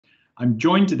I'm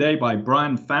joined today by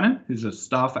Brian Fanin, who's a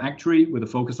staff actuary with a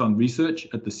focus on research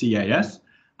at the CAS.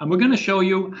 And we're going to show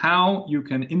you how you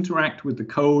can interact with the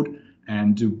code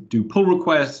and do pull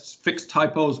requests, fix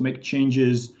typos, make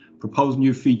changes, propose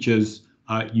new features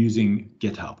using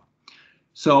GitHub.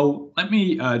 So let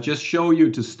me just show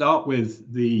you to start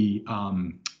with the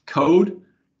code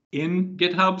in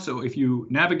GitHub. So if you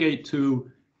navigate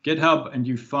to GitHub and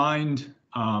you find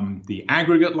the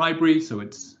aggregate library, so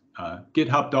it's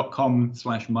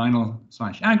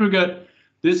github.com/minor/aggregate.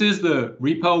 This is the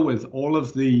repo with all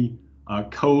of the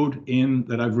code in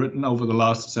that I've written over the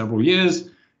last several years.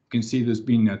 You can see there's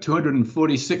been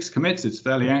 246 commits. It's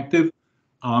fairly active.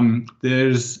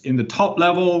 There's in the top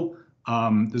level,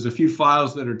 there's a few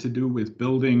files that are to do with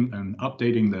building and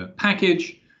updating the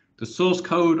package. The source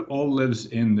code all lives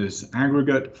in this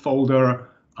aggregate folder,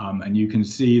 and you can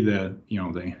see the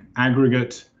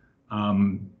aggregate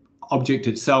object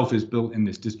itself is built in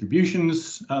this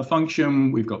distributions function.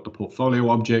 We've got the portfolio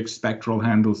objects, spectral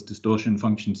handles, distortion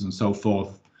functions, and so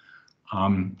forth.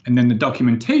 And then the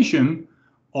documentation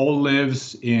all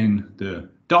lives in the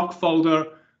doc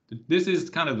folder. This is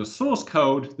kind of the source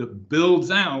code that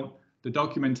builds out the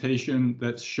documentation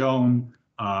that's shown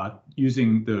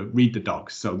using the read the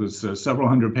docs. So there's several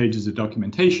hundred pages of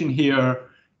documentation here,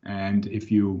 and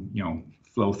if you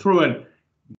flow through it,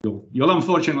 you'll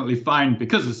unfortunately find,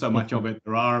 because there's so much of it,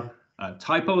 there are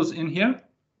typos in here.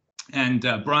 And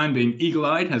Brian, being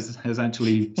eagle-eyed, has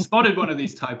actually spotted one of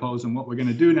these typos. And what we're going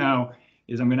to do now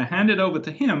is I'm going to hand it over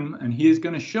to him, and he is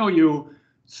going to show you,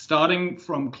 starting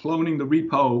from cloning the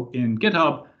repo in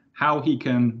GitHub, how he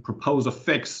can propose a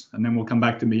fix. And then we'll come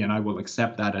back to me, and I will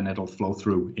accept that, and it'll flow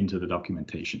through into the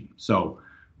documentation. So,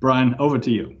 Brian, over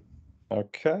to you.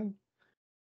 Okay.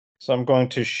 So I'm going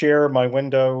to share my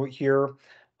window here.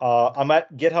 I'm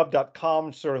at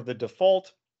github.com, sort of the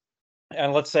default.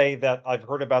 And let's say that I've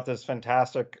heard about this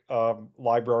fantastic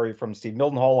library from Steve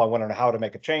Mildenhall. I want to know how to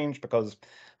make a change because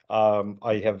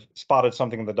I have spotted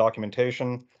something in the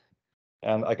documentation.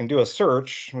 And I can do a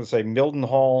search. I'm going to say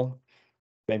Mildenhall.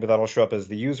 Maybe that'll show up as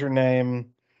the username.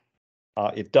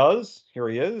 It does. Here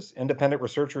he is, independent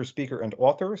researcher, speaker, and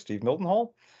author, Steve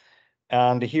Mildenhall.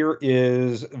 And here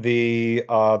is the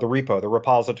repo, the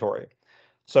repository.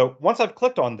 So once I've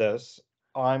clicked on this,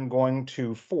 I'm going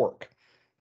to fork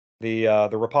the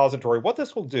repository. What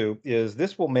this will do is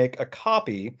this will make a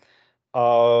copy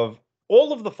of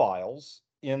all of the files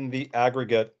in the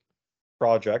aggregate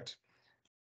project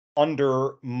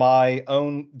under my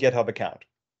own GitHub account.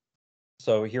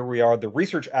 So here we are, the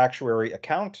Research Actuary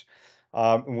account.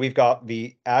 We've got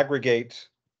the aggregate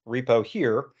repo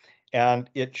here, and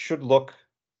it should look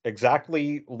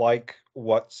exactly like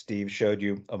what Steve showed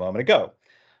you a moment ago.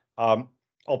 I'll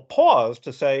pause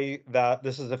to say that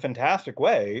this is a fantastic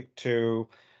way to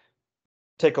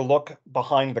take a look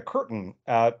behind the curtain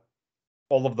at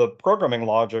all of the programming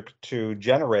logic to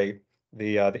generate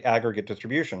the aggregate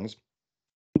distributions.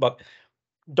 But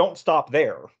don't stop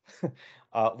there.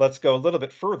 Let's go a little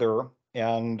bit further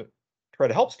and try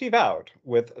to help Steve out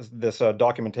with this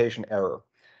documentation error.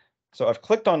 So I've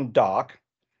clicked on Doc,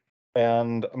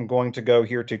 and I'm going to go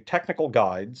here to Technical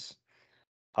Guides.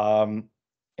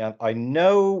 And I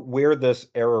know where this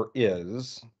error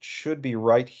is. It should be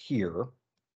right here.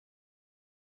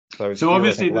 So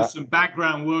obviously there's some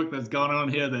background work that's gone on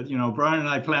here that, Brian and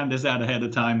I planned this out ahead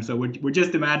of time. So we're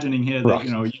just imagining here that,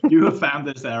 right, you have found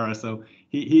this error. So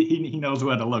he knows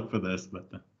where to look for this. But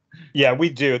yeah, we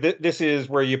do. This is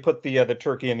where you put the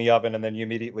turkey in the oven and then you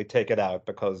immediately take it out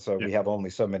because we have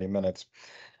only so many minutes.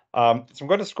 So I'm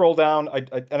going to scroll down.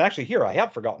 And actually here I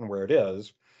have forgotten where it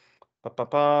is. So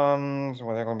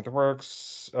where the element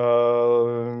works.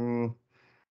 The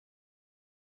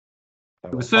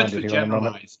search for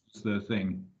generalized is the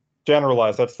thing.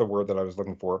 Generalized, that's the word that I was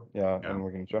looking for. Yeah, and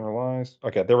we can generalize.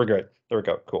 Okay, there we go. There we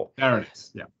go. Cool. There it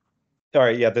is. Yeah. All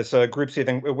right. Yeah, this group C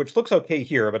thing, which looks okay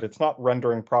here, but it's not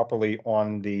rendering properly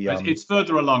on the. It's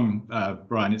further along,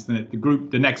 Brian. It's the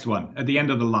group, the next one at the end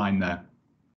of the line there.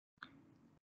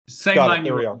 Same line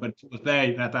you were, but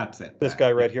that's it. This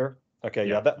guy right here. Okay.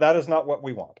 Yeah, that is not what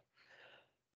we want.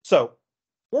 So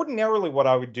ordinarily what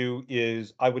I would do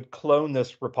is I would clone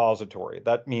this repository.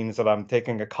 That means that I'm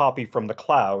taking a copy from the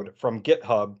cloud, from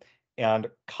GitHub, and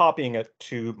copying it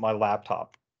to my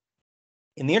laptop.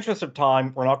 In the interest of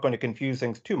time, we're not going to confuse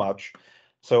things too much,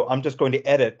 so I'm just going to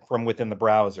edit from within the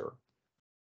browser.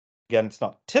 Again, it's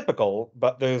not typical,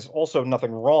 but there's also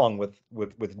nothing wrong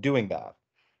with doing that.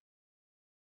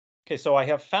 Okay, so I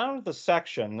have found the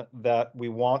section that we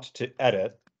want to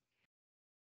edit.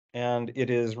 And it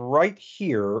is right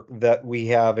here that we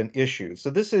have an issue. So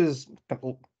this is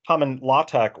common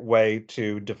LaTeX way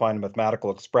to define a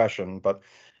mathematical expression, but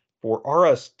for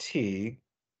RST,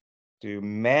 do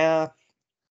math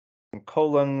and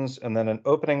colons, and then an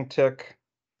opening tick,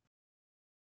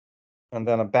 and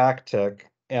then a back tick.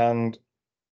 And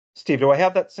Steve, do I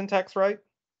have that syntax right?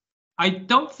 I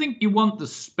don't think you want the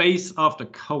space after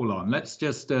colon. Let's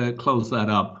just close that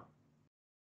up.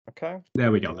 Okay.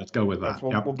 There we go. Let's go with that.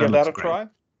 We'll give that a try.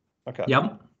 Okay.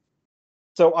 Yep.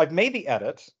 So I've made the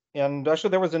edit, and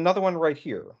actually there was another one right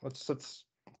here. Let's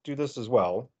do this as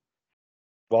well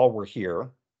while we're here.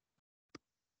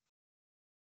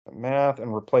 Math,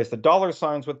 and replace the dollar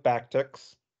signs with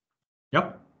backticks.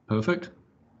 Yep. Perfect.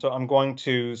 So I'm going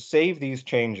to save these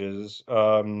changes.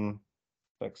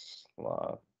 Fix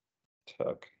LaTeX.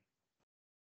 All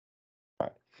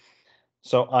right.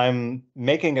 So I'm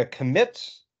making a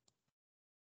commit,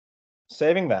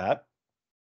 saving that.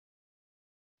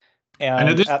 And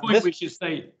at this point, we should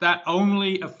say that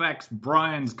only affects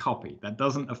Brian's copy. That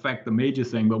doesn't affect the major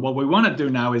thing. But what we want to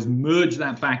do now is merge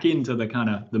that back into the kind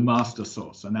of the master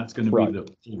source, and that's going to be the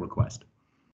pull request.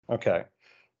 Okay.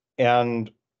 And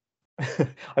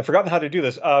I've forgotten how to do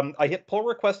this. I hit pull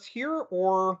request here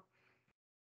or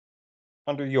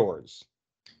under yours?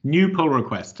 New pull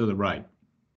request to the right.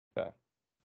 Okay.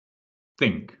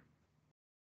 Think.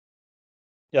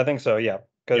 Yeah, I think so. Yeah.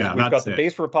 Because we've got the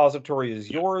base repository is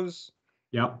yours.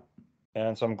 Yep.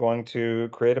 And so I'm going to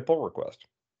create a pull request.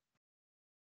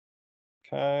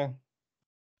 Okay.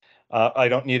 I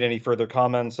don't need any further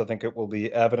comments. I think it will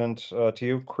be evident to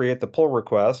you. Create the pull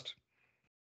request.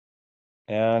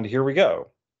 And here we go.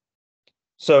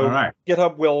 So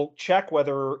GitHub will check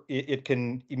whether it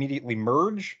can immediately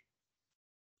merge.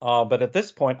 But at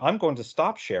this point, I'm going to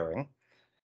stop sharing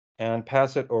and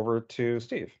pass it over to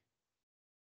Steve.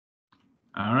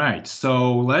 All right,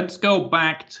 so let's go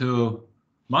back to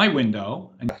my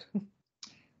window.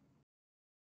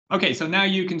 Okay, so now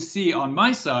you can see on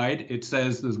my side, it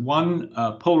says there's one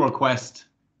pull request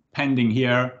pending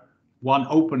here, one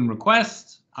open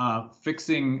request,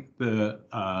 fixing the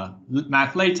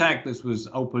math LaTeX. This was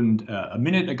opened a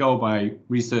minute ago by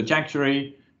Research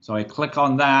Actuary. So I click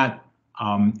on that.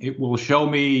 It will show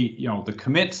me, the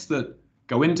commits that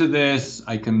go into this.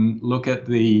 I can look at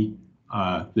the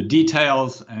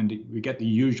details, and we get the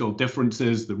usual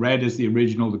differences. The red is the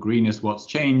original, the green is what's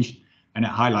changed, and it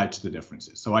highlights the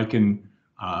differences. So I can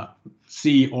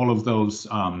see all of those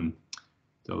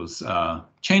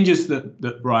changes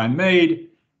that Brian made,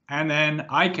 and then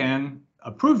I can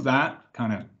approve that,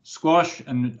 kind of squash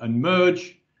and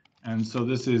merge. And so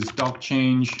this is doc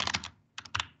change,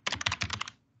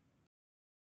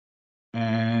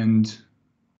 and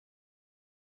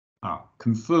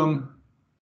confirm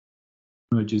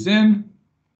merges in,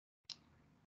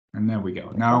 and there we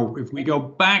go. Now, if we go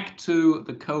back to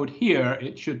the code here,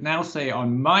 it should now say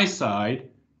on my side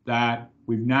that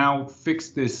we've now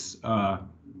fixed this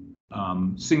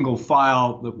single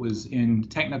file that was in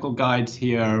technical guides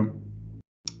here.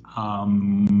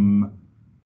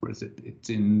 Where is it?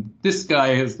 It's in this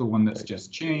guy is the one that's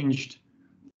just changed.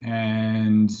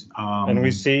 And we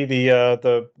see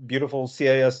the beautiful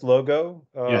CAS logo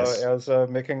yes, as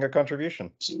making a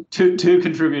contribution. Two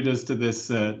contributors to this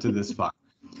file.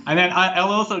 And then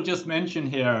I'll also just mention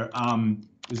here,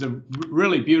 there's a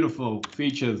really beautiful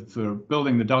feature for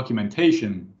building the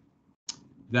documentation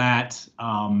that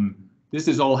this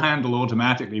is all handled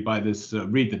automatically by this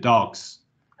read the docs,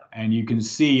 and you can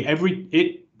see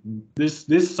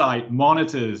this site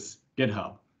monitors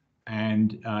GitHub.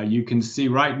 And you can see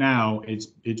right now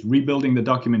it's rebuilding the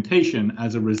documentation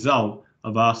as a result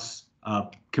of us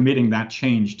committing that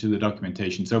change to the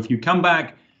documentation. So if you come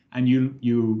back and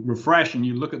you refresh and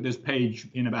you look at this page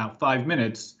in about 5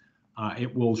 minutes,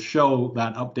 it will show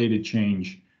that updated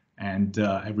change, and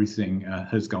everything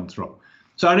has gone through.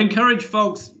 So I'd encourage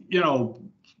folks,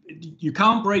 you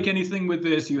can't break anything with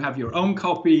this. You have your own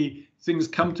copy. Things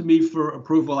come to me for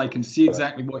approval. I can see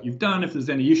exactly what you've done. If there's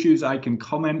any issues, I can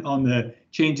comment on the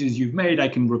changes you've made. I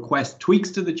can request tweaks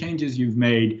to the changes you've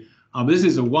made. This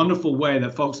is a wonderful way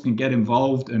that folks can get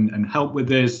involved and help with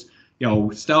this.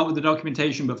 Start with the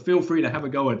documentation, but feel free to have a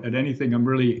go at anything. I'm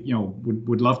really,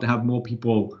 would love to have more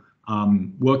people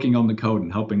working on the code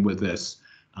and helping with this.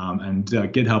 And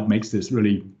GitHub makes this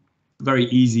really very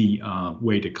easy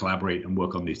way to collaborate and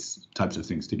work on these types of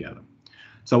things together.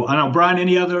 So I know, Brian,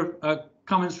 any other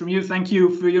comments from you? Thank you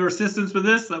for your assistance with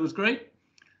this. That was great.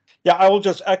 Yeah, I will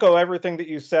just echo everything that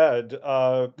you said.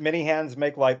 Many hands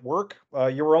make light work.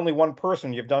 You're only one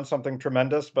person. You've done something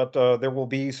tremendous, but there will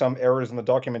be some errors in the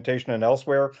documentation and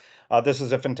elsewhere. This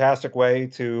is a fantastic way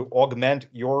to augment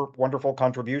your wonderful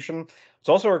contribution. It's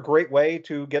also a great way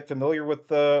to get familiar with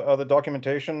the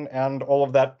documentation and all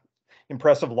of that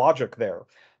impressive logic there.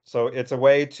 So it's a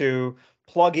way to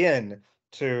plug in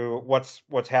to what's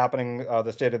happening,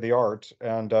 the state of the art,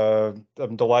 and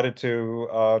I'm delighted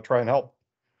to try and help.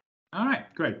 All right,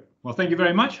 great. Well, thank you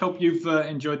very much. Hope you've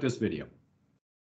enjoyed this video.